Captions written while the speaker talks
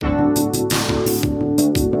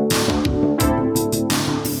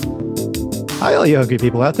Hi, all you hungry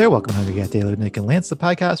people out there. Welcome to Hungry Cat Daily with Nick and Lance, the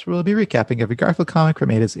podcast where we'll be recapping every Garfield comic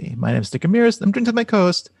from A to Z. My name is Nick Ramirez. I'm joined with my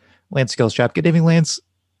co-host, Lance Skillstrap. Good evening, Lance.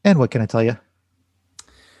 And what can I tell you?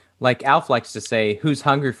 Like Alf likes to say, who's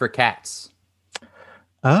hungry for cats?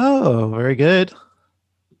 Oh, very good.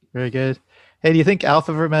 Very good. Hey, do you think Alf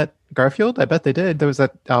ever met Garfield? I bet they did. There was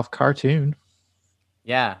that Alf cartoon.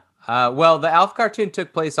 Yeah. Well, the Alf cartoon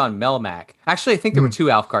took place on Melmac. Actually, I think there were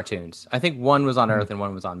two Alf cartoons. I think one was on Earth and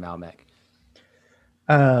one was on Melmac.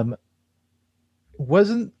 Do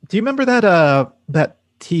you remember that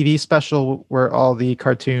TV special where all the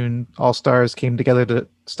cartoon all-stars came together to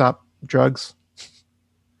stop drugs?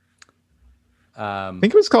 I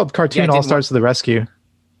think it was called Cartoon All-Stars to the Rescue.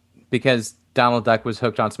 Because Donald Duck was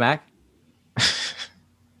hooked on smack?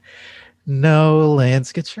 No,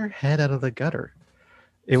 Lance, get your head out of the gutter.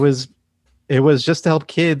 It was just to help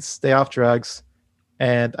kids stay off drugs.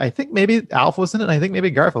 And I think maybe Alf was in it, and I think maybe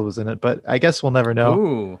Garfield was in it, but I guess we'll never know.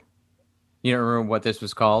 Ooh. You don't remember what this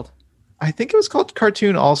was called? I think it was called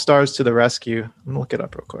Cartoon All-Stars to the Rescue. I'm going to look it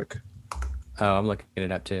up real quick. Oh, I'm looking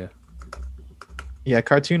it up too. Yeah,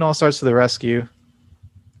 Cartoon All-Stars to the Rescue.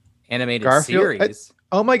 Animated Garfield, series.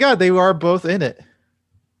 Oh my God, they are both in it.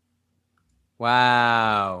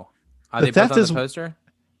 Wow. Are they both on the poster?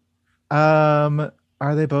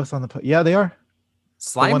 Are they both on the poster? Yeah, they are.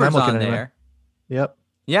 Slimer's on there. Yep.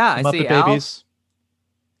 Yeah, I see Muppet Babies.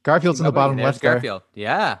 Garfield's in the bottom left there. Garfield.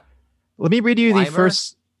 Yeah. Let me read you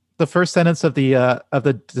Slimer. the first sentence of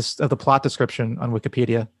the plot description on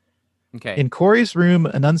Wikipedia. Okay. In Corey's room,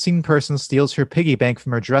 an unseen person steals her piggy bank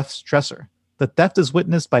from her dresser. The theft is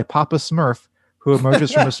witnessed by Papa Smurf, who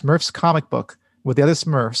emerges from a Smurf's comic book with the other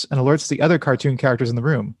Smurfs and alerts the other cartoon characters in the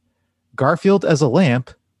room. Garfield as a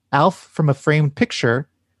lamp, Alf from a framed picture,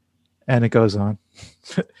 and it goes on.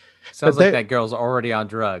 Sounds like that girl's already on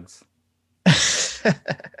drugs.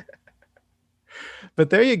 But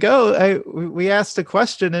there you go. We asked a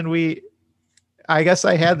question, and I guess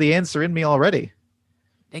I had the answer in me already.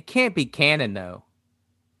 It can't be canon, though.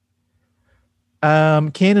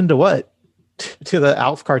 Canon to what? To the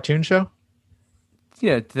Alf cartoon show?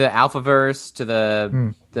 You know, to the Alphaverse, to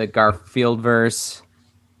the Garfield verse.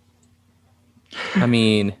 I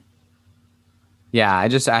mean, yeah, I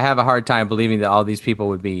have a hard time believing that all these people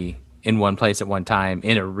would be in one place at one time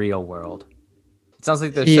in a real world. It sounds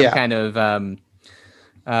like there's some kind of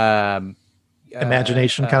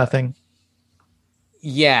imagination kind of thing.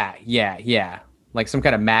 Yeah. Like some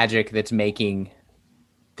kind of magic that's making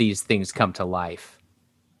these things come to life.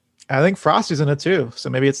 I think Frosty's in it too, so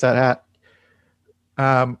maybe it's that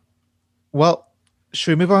hat. Well,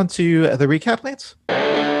 should we move on to the recap, Lance?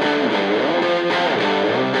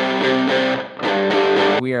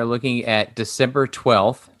 We are looking at December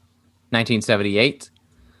 12th, 1978.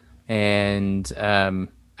 And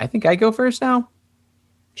I think I go first now.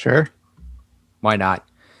 Sure. Why not?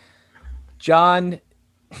 John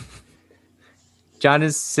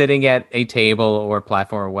is sitting at a table or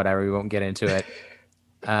platform or whatever. We won't get into it.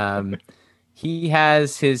 He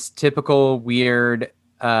has his typical weird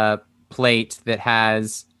plate that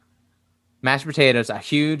has mashed potatoes, a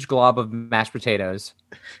huge glob of mashed potatoes,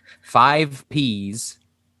 5 peas,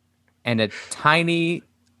 and a tiny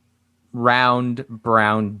round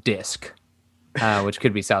brown disc, which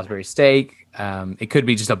could be Salisbury steak. It could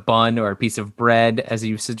be just a bun or a piece of bread, as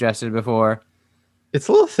you suggested before. It's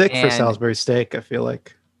a little thick for Salisbury steak, I feel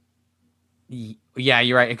like. Yeah,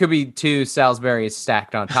 you're right. It could be 2 Salisburys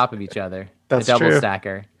stacked on top of each other. That's a double true.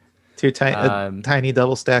 Stacker. A tiny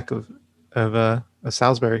double stack of a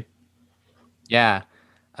Salisbury. Yeah.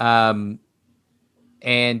 And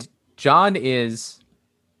John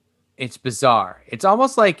it's bizarre. It's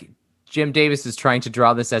almost like Jim Davis is trying to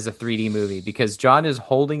draw this as a 3D movie because John is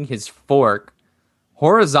holding his fork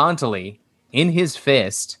horizontally in his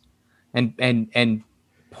fist and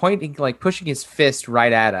pointing, like pushing his fist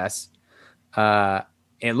right at us.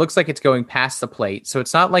 It looks like it's going past the plate. So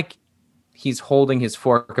it's not like he's holding his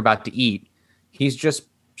fork about to eat. He's just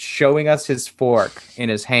showing us his fork in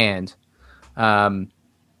his hand. But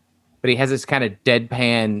he has this kind of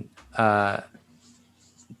deadpan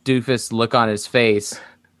doofus look on his face.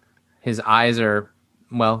 His eyes are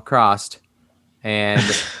crossed, and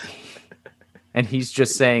he's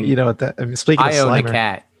just saying, "You know what? Speaking of Slimer, I own a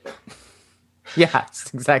cat." Yeah,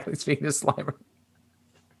 exactly. Speaking of Slimer,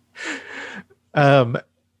 and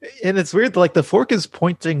it's weird. Like the fork is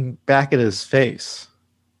pointing back at his face.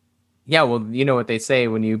 Yeah, well, you know what they say: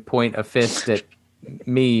 when you point a fist at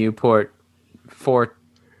me, you point 4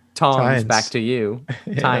 tongs back to you.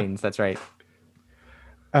 Yeah. Tines, that's right.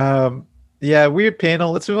 Yeah, weird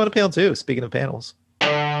panel. Let's move on to panel 2. Speaking of panels.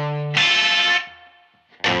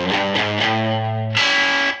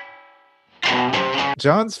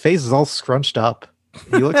 John's face is all scrunched up.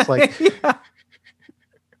 He looks like Yeah.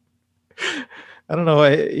 I don't know.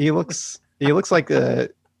 He looks like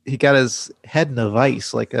he got his head in a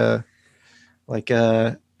vice, like Joe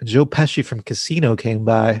Pesci from Casino came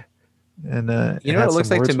by, and You know what had it looks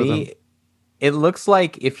some like to words with him. me? It looks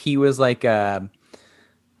like if he was like one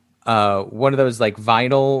of those like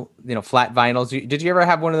vinyl, flat vinyls. Did you ever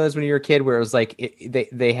have one of those when you were a kid where it was like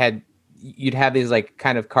they had you'd have these like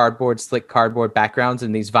kind of slick cardboard backgrounds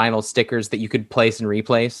and these vinyl stickers that you could place and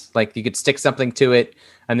replace. Like you could stick something to it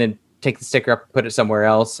and then take the sticker up, put it somewhere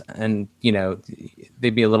else, and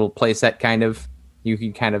they'd be a little playset kind of. You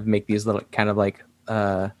could kind of make these little kind of like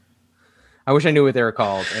I wish I knew what they were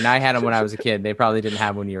called, and I had them when I was a kid. They probably didn't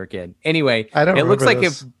have when you were a kid. Anyway, I don't it looks like remember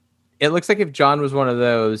this. it looks like if John was one of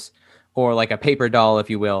those, or like a paper doll, if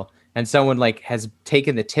you will, and someone like has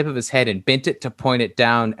taken the tip of his head and bent it to point it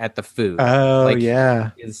down at the food. Oh Like yeah,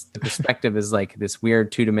 the perspective is like this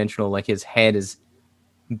weird 2-dimensional, like his head is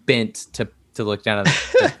bent to look down at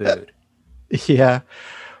the food. yeah.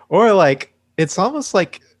 Or like it's almost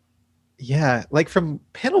like like from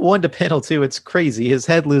panel 1 to panel 2, it's crazy. His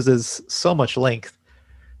head loses so much length.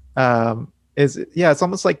 It's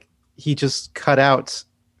almost like he just cut out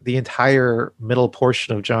the entire middle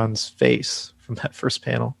portion of John's face from that first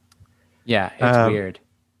panel. Yeah, it's weird.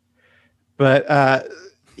 But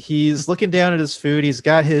he's looking down at his food. He's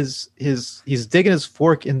got he's digging his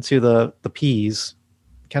fork into the peas,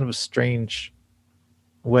 kind of a strange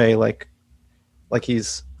way, like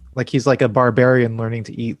he's like a barbarian learning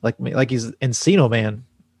to eat, like he's Encino Man.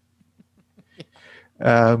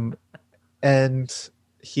 And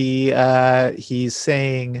he's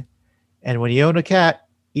saying, and when you own a cat,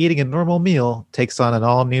 eating a normal meal takes on an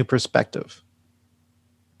all new perspective.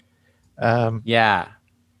 Yeah.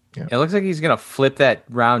 It looks like he's gonna flip that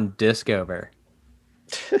round disc over.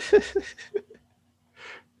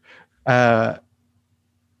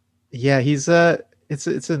 He's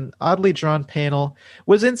it's an oddly drawn panel.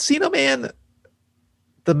 Was Encino Man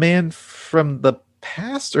the man from the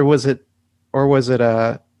past, or was it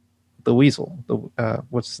the Weasel? The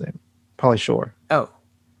what's his name? Pauly Shore. Oh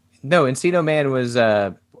no, Encino Man was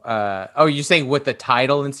you're saying what the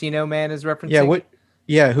title Encino Man is referencing?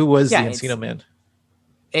 Who was the Yeah, Encino Man?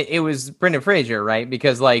 It was Brendan Fraser, right?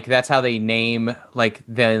 Because like that's how they name like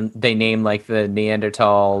the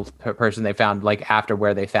Neanderthal person they found like after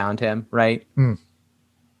where they found him, right?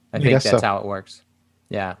 I think that's how it works.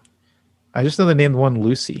 Yeah. I just know they named one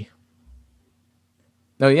Lucy.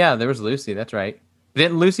 Oh yeah, there was Lucy. That's right.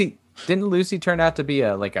 Didn't Lucy turn out to be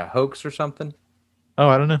a hoax or something? Oh,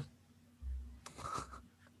 I don't know.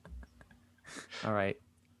 All right.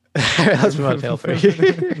 Let's move on to panel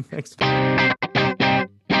 3. Next.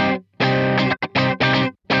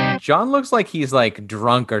 John looks like he's like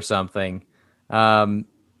drunk or something.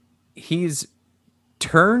 He's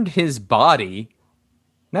turned his body,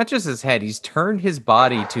 not just his head, he's turned his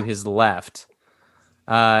body to his left.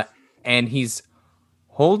 And he's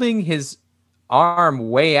holding his arm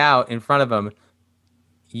way out in front of him,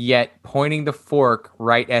 yet pointing the fork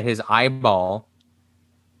right at his eyeball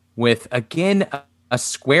with, again, a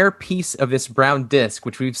square piece of this brown disc,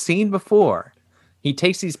 which we've seen before. He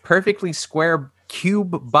takes these perfectly square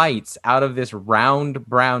cube bites out of this round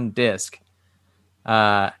brown disc,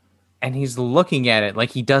 and he's looking at it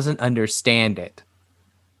like he doesn't understand it.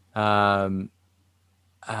 And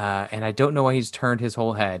I don't know why he's turned his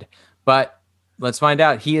whole head, but let's find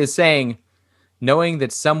out. He is saying, knowing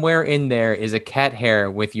that somewhere in there is a cat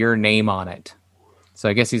hair with your name on it. So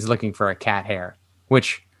I guess he's looking for a cat hair,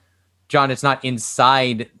 which, John, it's not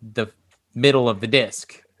inside the middle of the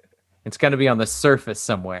disc. It's going to be on the surface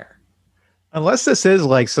somewhere. Unless this is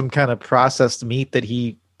like some kind of processed meat that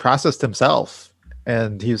he processed himself,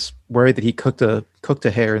 and he's worried that he cooked a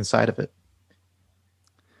hair inside of it.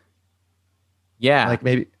 Yeah, like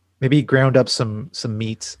maybe he ground up some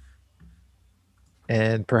meat,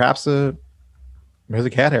 and perhaps there's a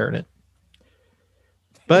cat hair in it.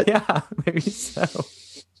 But yeah, maybe so.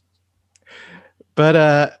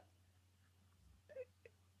 But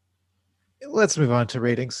let's move on to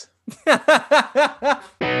ratings.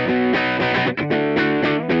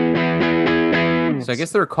 So I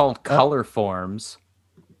guess they're called color forms,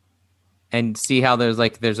 and see how there's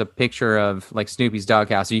a picture of like Snoopy's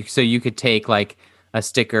doghouse. So you could take like a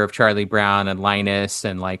sticker of Charlie Brown and Linus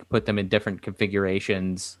and like put them in different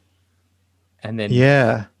configurations, and then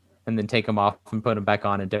take them off and put them back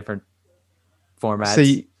on in different formats. So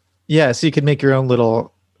you could make your own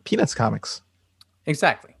little Peanuts comics.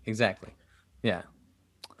 Exactly. Yeah.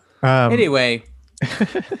 Anyway,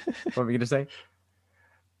 what were we gonna say?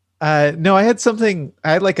 No, I had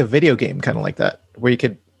like a video game kind of like that where you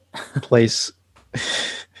could place.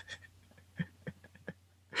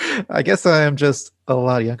 I guess I am just a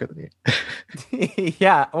lot younger than you.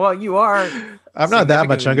 Yeah, well, you are. I'm not that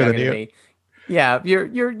much younger than you. Me. Yeah,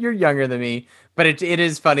 you're younger than me. But it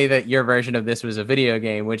is funny that your version of this was a video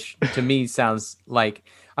game, which to me sounds like.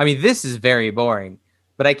 I mean, this is very boring,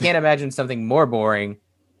 but I can't imagine something more boring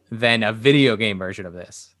than a video game version of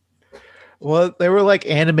this. Well, they were like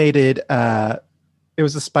animated. It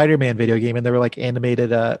was a Spider-Man video game, and they were like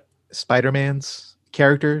animated Spider-Man's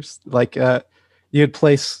characters. Like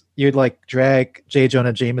you'd like drag J.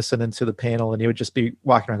 Jonah Jameson into the panel, and you would just be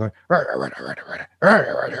walking around going.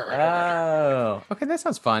 Oh, okay, that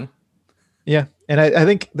sounds fun. Yeah, and I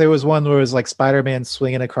think there was one where it was like Spider-Man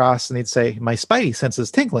swinging across, and he'd say, "My Spidey sense is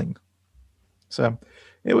tingling." So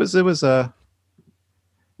it was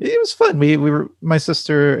fun. We were, my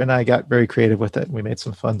sister and I got very creative with it. We made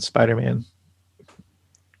some fun Spider-Man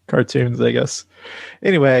cartoons, I guess.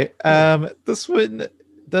 Anyway, this one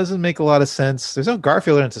doesn't make a lot of sense. There's no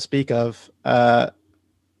Garfield in it to speak of,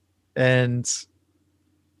 and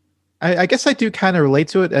I guess I do kind of relate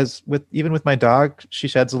to it even with my dog. She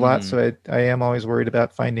sheds a lot, so I am always worried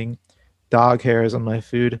about finding dog hairs on my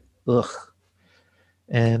food. Ugh.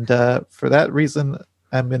 And for that reason,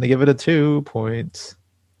 I'm going to give it a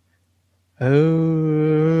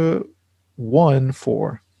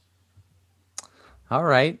 2.014. All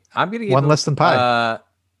right, I'm going to give one less than Pi.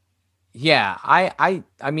 Yeah, I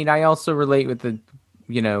mean, I also relate with with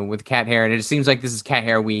cat hair, and it seems like this is cat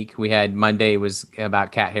hair week. We had Monday was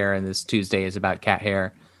about cat hair, and this Tuesday is about cat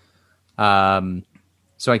hair. So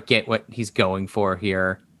I get what he's going for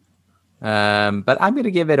here. But I'm going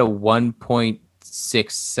to give it a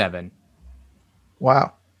 1.67.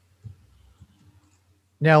 Wow.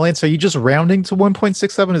 Now, Lance, are you just rounding to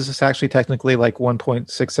 1.67? Is this actually technically like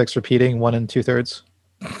 1.66 repeating 1 2/3?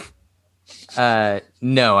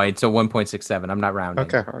 No, it's a 1.67. I'm not rounding.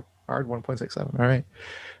 Okay, hard 1.67. All right.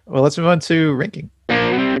 Well, let's move on to ranking.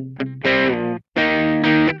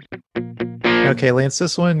 Okay, Lance,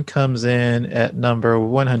 this one comes in at number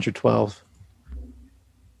 112.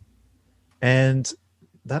 And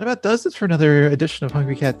that about does it for another edition of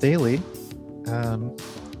Hungry Cat Daily.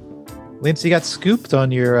 Lance, you got scooped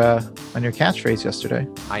on your catchphrase yesterday.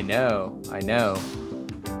 I know.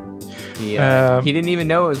 He didn't even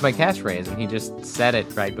know it was my catchphrase, and he just said it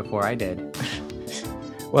right before I did.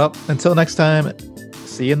 Well, until next time,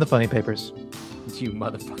 see you in the funny papers. You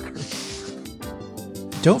motherfucker.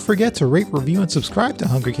 Don't forget to rate, review, and subscribe to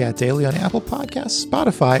Hungry Cat Daily on Apple Podcasts,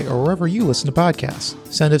 Spotify, or wherever you listen to podcasts.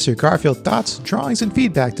 Send us your Garfield thoughts, drawings, and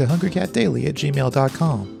feedback to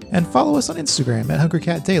hungrycatdaily@gmail.com. And follow us on Instagram at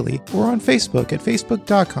hungrycatdaily or on Facebook at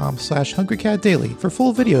facebook.com/hungrycatdaily for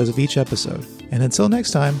full videos of each episode. And until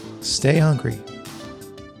next time, stay hungry.